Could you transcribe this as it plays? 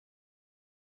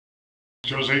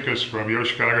Joe Zikas from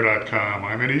YoChicago.com.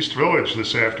 I'm in East Village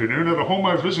this afternoon at a home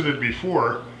I've visited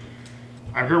before.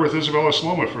 I'm here with Isabella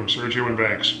Sloma from Sergio and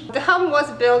Banks. The home was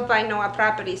built by Noah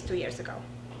Properties 2 years ago.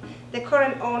 The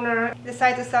current owner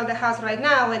decided to sell the house right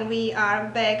now, and we are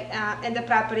back in the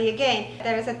property again.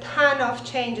 There is a ton of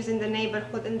changes in the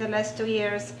neighborhood in the last 2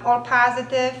 years, all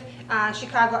positive.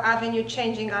 Chicago Avenue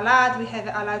changing a lot. We have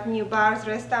a lot of new bars,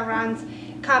 restaurants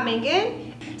coming in.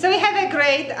 So we have a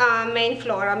great main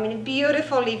floor. I mean,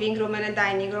 beautiful living room and a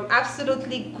dining room,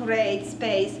 absolutely great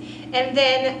space. And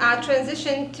then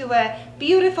transition to a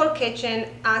beautiful kitchen,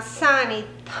 sunny,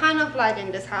 ton of light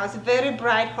in this house, very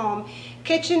bright home.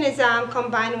 Kitchen is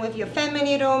combined with your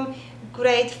family room,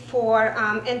 great for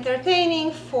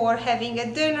entertaining, for having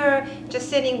a dinner, just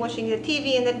sitting watching the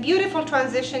TV, and then beautiful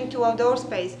transition to outdoor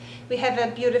space. We have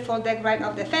a beautiful deck right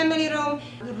off the family room,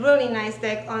 really nice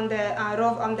deck on the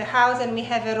roof on the house, and we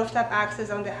have a rooftop access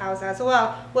on the house as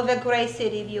well with a great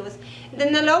city views.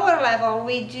 Then the lower level,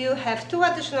 we do have 2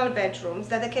 additional bedrooms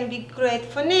that can be great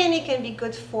for nanny, can be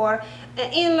good for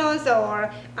in-laws,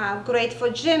 or great for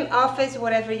gym, office,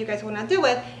 whatever you guys want to do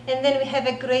it. And then we have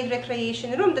a great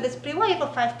recreation room that is pretty wide for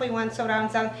 5.1 surround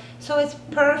sound, so it's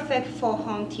perfect for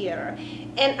home theater.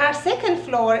 And our second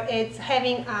floor is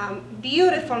having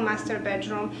beautiful master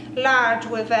bedroom, large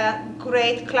with a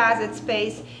great closet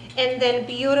space, and then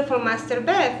beautiful master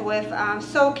bath with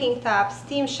soaking tub,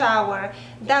 steam shower,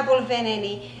 double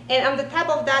vanity. And on the top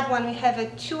of that one, we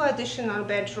have 2 additional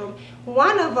bedrooms.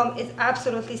 One of them is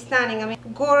absolutely stunning. I mean,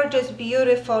 gorgeous,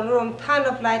 beautiful room, ton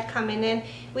of light coming in.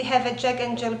 We have a Jack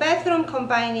and Jill bathroom,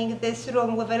 combining this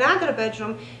room with another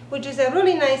bedroom, which is a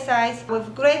really nice size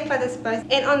with great closet space.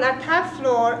 And on our top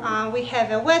floor, we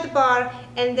have a wet bar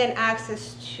and then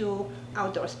access to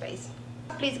outdoor space.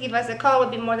 Please give us a call. We'll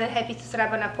be more than happy to set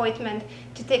up an appointment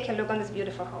to take a look on this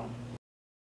beautiful home.